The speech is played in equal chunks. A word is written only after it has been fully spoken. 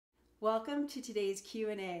Welcome to today's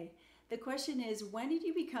Q&A. The question is, when did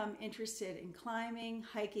you become interested in climbing,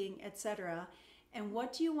 hiking, etc.? And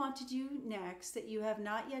what do you want to do next that you have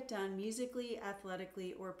not yet done musically,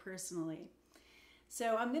 athletically, or personally?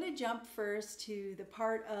 So I'm going to jump first to the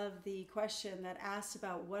part of the question that asks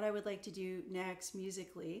about what I would like to do next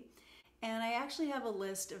musically. And I actually have a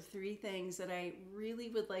list of 3 things that I really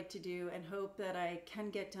would like to do and hope that I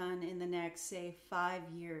can get done in the next, say, 5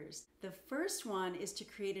 years. The first one is to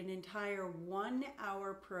create an entire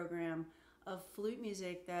 1-hour program of flute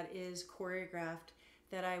music that is choreographed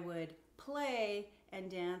that I would play and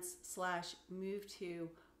dance/move to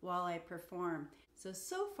while I perform.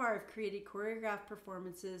 So far I've created choreographed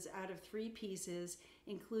performances out of 3 pieces,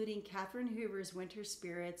 including Catherine Hoover's Winter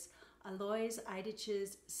Spirits, Alois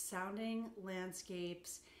Eidich's Sounding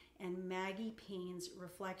Landscapes, and Maggie Payne's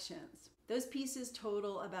Reflections. Those pieces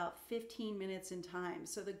total about 15 minutes in time.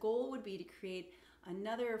 So the goal would be to create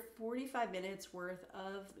another 45 minutes worth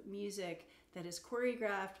of music that is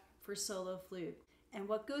choreographed for solo flute. And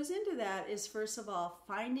what goes into that is, first of all,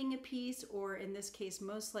 finding a piece, or in this case,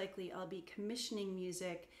 most likely I'll be commissioning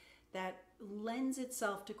music that lends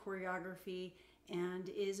itself to choreography and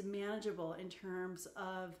is manageable in terms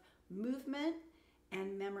of movement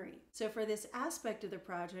and memory. So for this aspect of the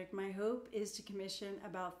project, my hope is to commission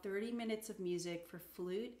about 30 minutes of music for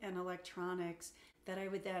flute and electronics that I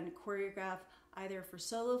would then choreograph either for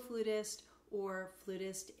solo flutist or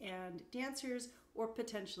flutist and dancers, or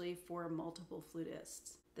potentially for multiple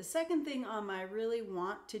flutists. The second thing on my really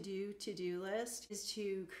want to do to-do list is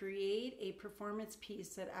to create a performance piece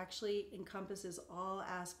that actually encompasses all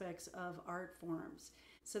aspects of art forms.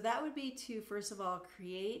 So that would be to, first of all,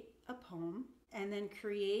 create a poem, and then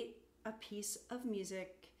create a piece of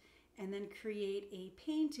music, and then create a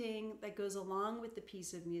painting that goes along with the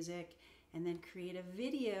piece of music, and then create a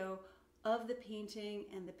video of the painting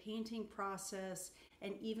and the painting process,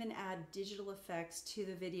 and even add digital effects to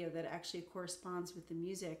the video that actually corresponds with the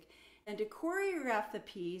music, and to choreograph the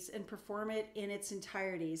piece and perform it in its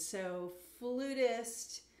entirety. So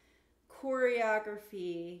flutist,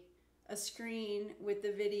 choreography, a screen with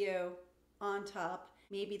the video on top,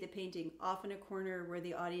 maybe the painting off in a corner where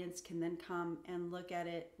the audience can then come and look at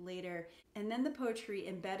it later, and then the poetry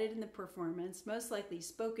embedded in the performance, most likely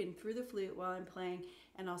spoken through the flute while I'm playing,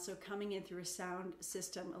 and also coming in through a sound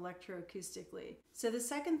system electroacoustically. So the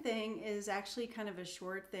second thing is actually kind of a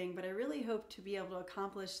short thing, but I really hope to be able to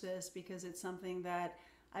accomplish this because it's something that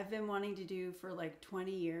I've been wanting to do for like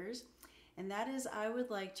 20 years. And that is, I would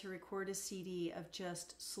like to record a CD of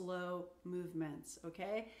just slow movements,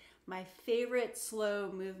 okay? My favorite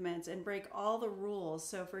slow movements, and break all the rules.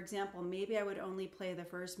 So for example, maybe I would only play the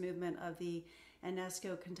first movement of the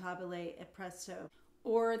Ionesco Cantabile e Presto,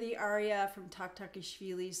 or the aria from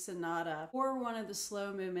Taktakishvili's Sonata, or one of the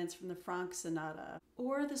slow movements from the Franck Sonata,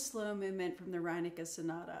 or the slow movement from the Reinecke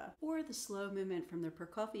Sonata, or the slow movement from the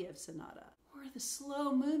Prokofiev Sonata, or the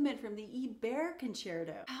slow movement from the Ibert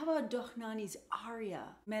Concerto. How about Dochnani's aria?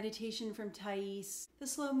 Meditation from Thais, the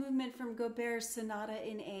slow movement from Gaubert's Sonata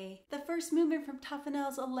in A, the first movement from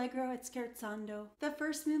Taffanel's Allegro et Scherzando, the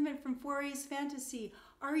first movement from Fauré's Fantasy.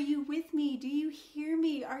 Are you with me? Do you hear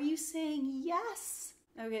me? Are you saying yes?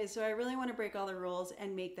 Okay, so I really want to break all the rules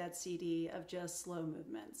and make that CD of just slow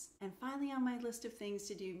movements. And finally, on my list of things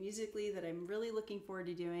to do musically that I'm really looking forward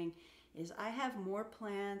to doing is I have more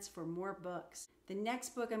plans for more books. The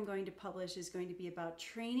next book I'm going to publish is going to be about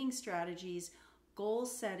training strategies, goal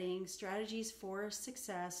setting, strategies for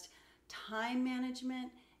success, time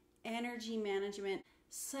management, energy management,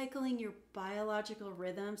 cycling your biological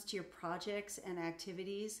rhythms to your projects and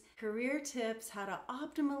activities, career tips, how to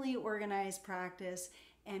optimally organize practice,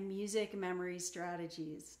 and music memory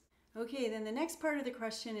strategies. Okay, then the next part of the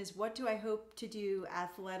question is, what do I hope to do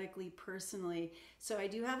athletically, personally? So I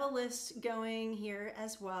do have a list going here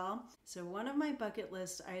as well. So one of my bucket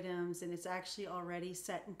list items, and it's actually already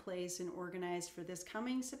set in place and organized for this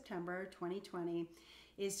coming September 2020,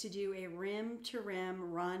 is to do a rim-to-rim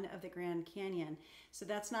run of the Grand Canyon. So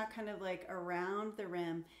that's not kind of like around the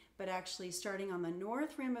rim, but actually starting on the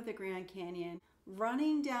north rim of the Grand Canyon,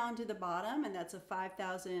 running down to the bottom, and that's a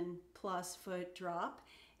 5,000 plus foot drop,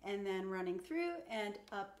 and then running through and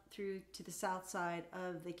up through to the south side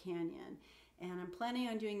of the canyon. And I'm planning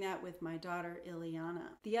on doing that with my daughter, Ileana.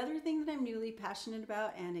 The other thing that I'm newly passionate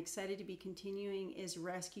about and excited to be continuing is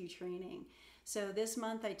rescue training. So this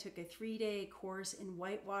month I took a 3-day course in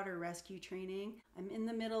whitewater rescue training. I'm in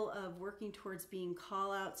the middle of working towards being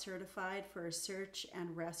call-out certified for a search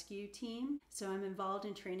and rescue team. So I'm involved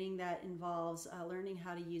in training that involves learning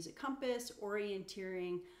how to use a compass,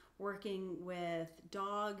 orienteering, working with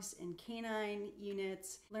dogs and canine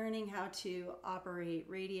units, learning how to operate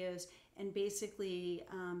radios, and basically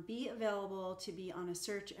be available to be on a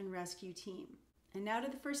search and rescue team. And now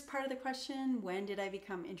to the first part of the question, when did I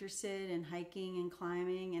become interested in hiking and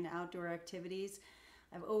climbing and outdoor activities?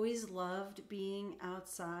 I've always loved being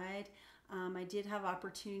outside. I did have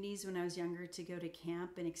opportunities when I was younger to go to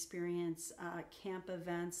camp and experience camp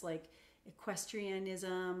events like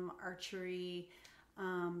equestrianism, archery,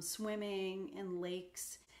 swimming in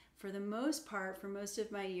lakes. For the most part, for most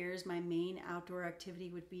of my years, my main outdoor activity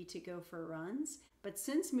would be to go for runs. But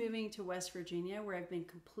since moving to West Virginia, where I've been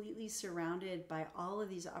completely surrounded by all of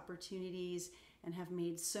these opportunities and have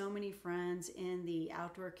made so many friends in the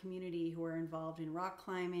outdoor community who are involved in rock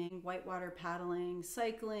climbing, whitewater paddling,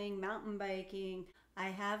 cycling, mountain biking, I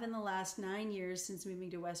have in the last 9 years since moving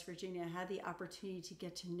to West Virginia had the opportunity to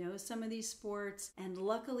get to know some of these sports, and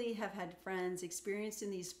luckily have had friends experienced in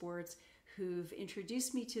these sports who've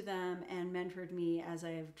introduced me to them and mentored me as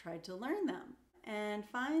I have tried to learn them. And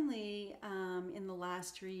finally, in the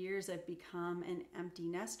last 3 years, I've become an empty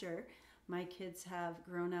nester. My kids have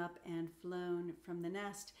grown up and flown from the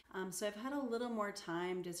nest. So I've had a little more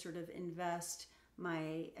time to sort of invest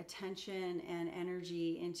my attention and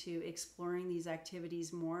energy into exploring these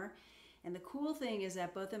activities more. And the cool thing is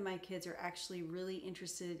that both of my kids are actually really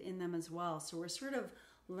interested in them as well. So we're sort of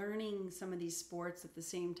learning some of these sports at the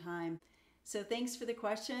same time. So thanks for the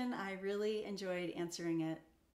question. I really enjoyed answering it.